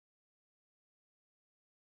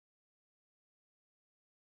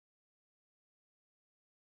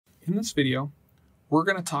In this video, we're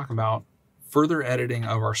going to talk about further editing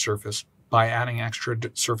of our surface by adding extra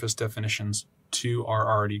surface definitions to our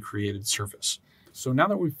already created surface. So now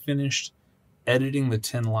that we've finished editing the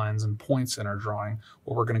 10 lines and points in our drawing,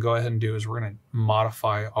 what we're going to go ahead and do is we're going to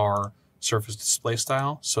modify our surface display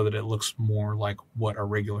style so that it looks more like what a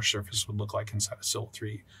regular surface would look like inside of Civil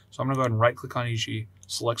 3D. So I'm going to go ahead and right click on EG,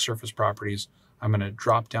 select surface properties. I'm going to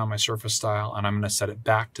drop down my surface style and I'm going to set it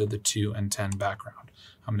back to the 2 and 10 background.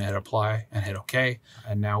 I'm going to hit apply and hit OK.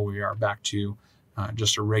 And now we are back to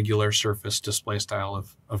just a regular surface display style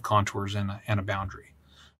of contours and a boundary.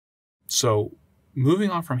 So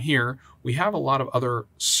moving on from here, we have a lot of other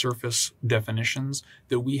surface definitions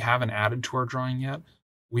that we haven't added to our drawing yet.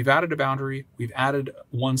 We've added a boundary, we've added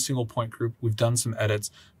one single point group, we've done some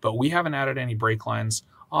edits, but we haven't added any break lines.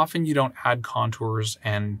 Often you don't add contours,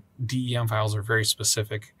 and DEM files are very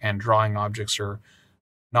specific and drawing objects are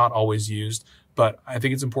not always used. But I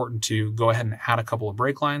think it's important to go ahead and add a couple of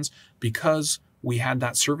break lines because we had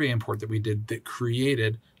that survey import that we did that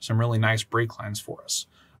created some really nice break lines for us.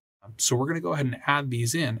 So we're going to go ahead and add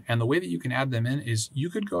these in. And the way that you can add them in is you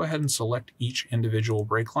could go ahead and select each individual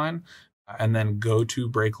break line and then go to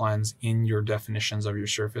break lines in your definitions of your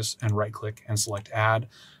surface and right click and select add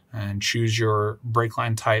and choose your break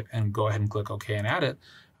line type and go ahead and click OK and add it.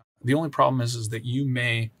 The only problem is that you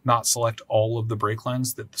may not select all of the break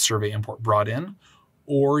lines that the survey import brought in,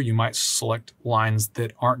 or you might select lines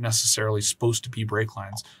that aren't necessarily supposed to be break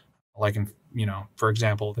lines, like in, for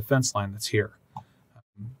example, the fence line that's here.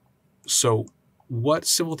 So what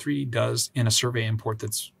Civil 3D does in a survey import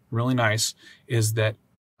that's really nice is that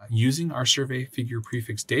using our survey figure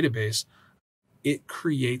prefix database, it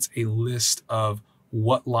creates a list of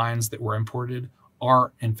what lines that were imported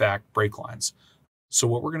are in fact break lines. So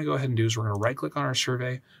what we're going to go ahead and do is we're going to right click on our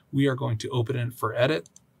survey. We are going to open it for edit.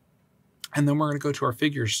 And then we're going to go to our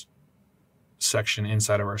figures section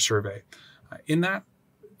inside of our survey. In that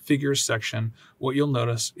figures section, what you'll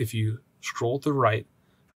notice if you scroll to the right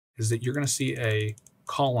is that you're going to see a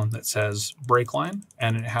column that says break line,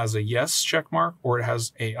 and it has a yes check mark, or it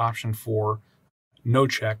has a option for no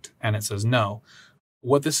checked and it says no.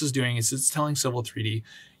 What this is doing is it's telling Civil 3D,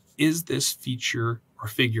 is this feature or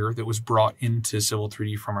figure that was brought into Civil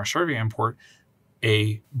 3D from our survey import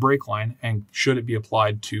a break line, and should it be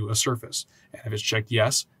applied to a surface? And if it's checked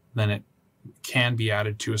yes, then it can be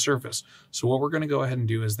added to a surface. So what we're going to go ahead and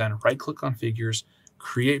do is then right click on figures,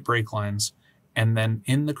 create break lines, and then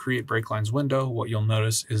in the create break lines window, what you'll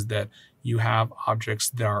notice is that you have objects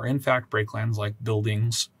that are in fact break lines, like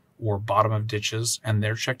buildings or bottom of ditches, and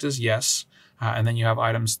they're checked as yes. And then you have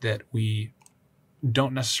items that we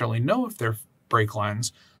don't necessarily know if they're break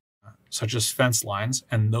lines, such as fence lines,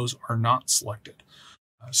 and those are not selected.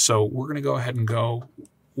 So we're going to go ahead and go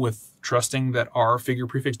with trusting that our figure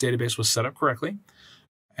prefix database was set up correctly.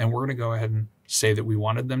 And we're going to go ahead and say that we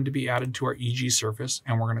wanted them to be added to our EG surface,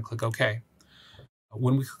 and we're going to click OK.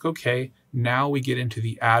 When we click OK, now we get into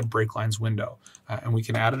the add break lines window, and we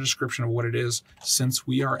can add a description of what it is. Since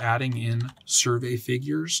we are adding in survey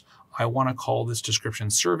figures, I want to call this description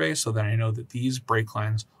survey so that I know that these break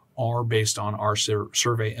lines are based on our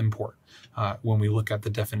survey import when we look at the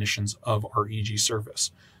definitions of our EG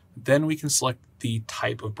surface. Then we can select the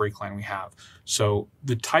type of break line we have. So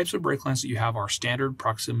the types of break lines that you have are standard,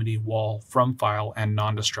 proximity, wall, from file, and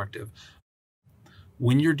non-destructive.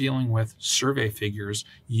 When you're dealing with survey figures,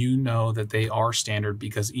 you know that they are standard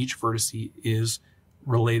because each vertice is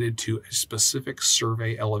related to a specific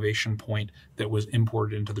survey elevation point that was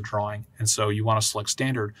imported into the drawing. And so you want to select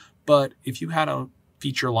standard. But if you had a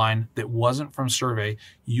feature line that wasn't from survey,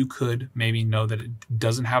 you could maybe know that it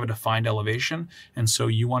doesn't have a defined elevation. And so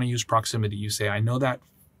you want to use proximity. You say, I know that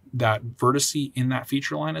vertice in that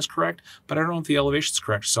feature line is correct, but I don't know if the elevation is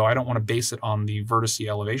correct. So I don't want to base it on the vertice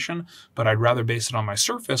elevation, but I'd rather base it on my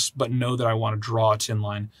surface, but know that I want to draw a tin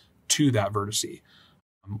line to that vertice.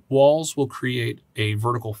 Walls will create a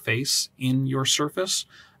vertical face in your surface.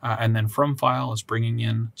 And then from file is bringing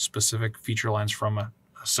in specific feature lines from a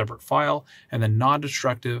separate file. And then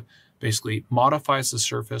non-destructive basically modifies the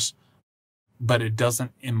surface, but it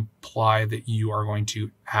doesn't imply that you are going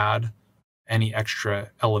to add any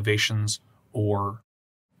extra elevations or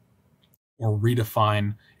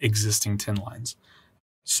redefine existing tin lines.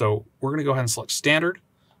 So we're going to go ahead and select standard.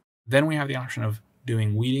 Then we have the option of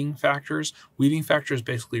doing weeding factors. Weeding factors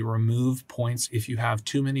basically remove points. If you have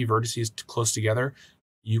too many vertices close together,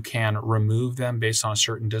 you can remove them based on a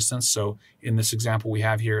certain distance. So in this example we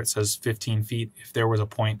have here, it says 15 feet. If there was a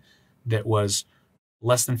point that was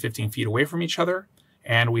less than 15 feet away from each other,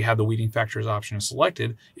 and we had the weeding factors option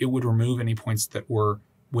selected, it would remove any points that were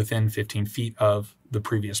within 15 feet of the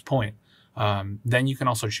previous point. Then you can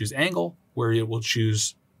also choose angle, where it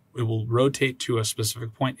will rotate to a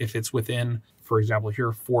specific point. If it's within, for example,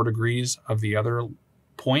 here 4 degrees of the other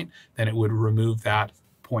point, then it would remove that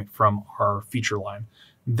point from our feature line.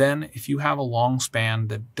 Then if you have a long span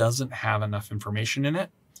that doesn't have enough information in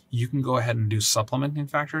it, you can go ahead and do supplementing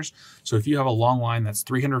factors. So if you have a long line that's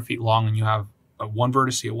 300 feet long and you have one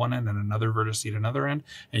vertex at one end and another vertex at another end,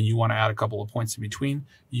 and you want to add a couple of points in between,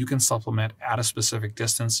 you can supplement at a specific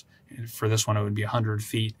distance. For this one, it would be 100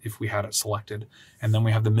 feet if we had it selected. And then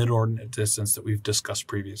we have the mid-ordinate distance that we've discussed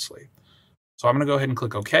previously. So I'm going to go ahead and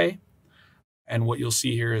click OK. And what you'll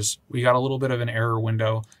see here is we got a little bit of an error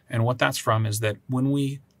window. And what that's from is that when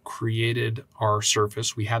we created our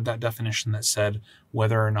surface, we had that definition that said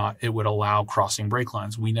whether or not it would allow crossing break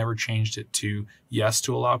lines. We never changed it to yes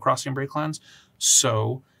to allow crossing break lines.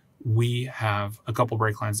 So we have a couple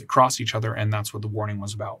break lines that cross each other, and that's what the warning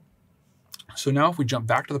was about. So now if we jump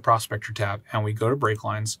back to the Prospector tab and we go to break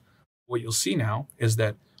lines, what you'll see now is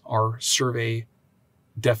that our survey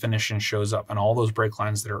definition shows up, and all those break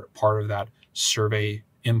lines that are part of that survey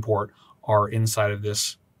import are inside of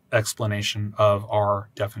this explanation of our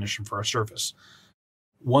definition for our surface.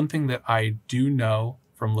 One thing that I do know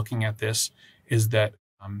from looking at this is that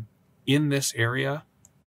in this area,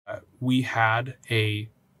 we had a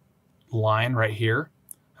line right here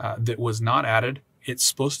that was not added. It's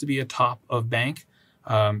supposed to be a top of bank.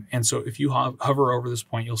 And so if you hover over this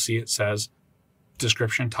point, you'll see it says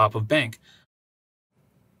description top of bank.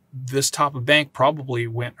 This top of bank probably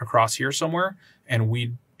went across here somewhere, and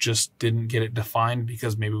we just didn't get it defined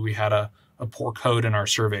because maybe we had a poor code in our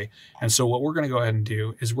survey. And so what we're going to go ahead and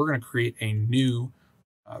do is we're going to create a new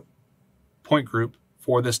point group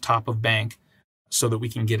for this top of bank so that we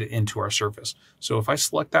can get it into our surface. So if I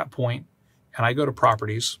select that point and I go to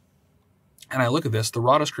properties and I look at this, the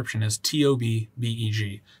raw description is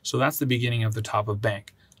TOB-BEG. So that's the beginning of the top of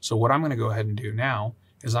bank. So what I'm going to go ahead and do now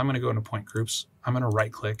is I'm going to go into point groups. I'm going to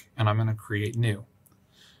right click and I'm going to create new.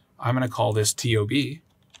 I'm going to call this TOB.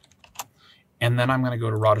 And then I'm going to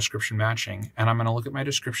go to raw description matching, and I'm going to look at my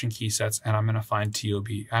description key sets, and I'm going to find TOB.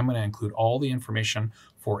 I'm going to include all the information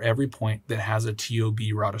for every point that has a TOB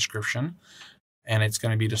raw description, and it's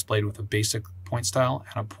going to be displayed with a basic point style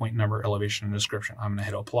and a point number, elevation, and description. I'm going to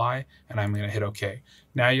hit apply, and I'm going to hit OK.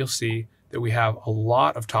 Now you'll see that we have a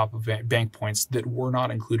lot of top of bank points that were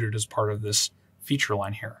not included as part of this feature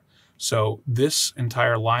line here. So this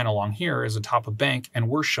entire line along here is a top of bank, and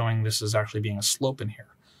we're showing this as actually being a slope in here.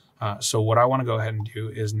 So what I want to go ahead and do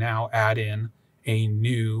is now add in a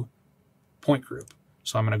new point group.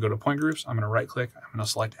 So I'm going to go to point groups. I'm going to right click. I'm going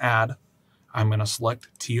to select add. I'm going to select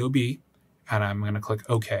TOB, and I'm going to click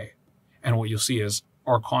OK. And what you'll see is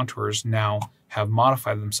our contours now have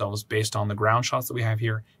modified themselves based on the ground shots that we have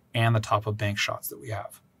here and the top of bank shots that we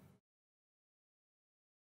have.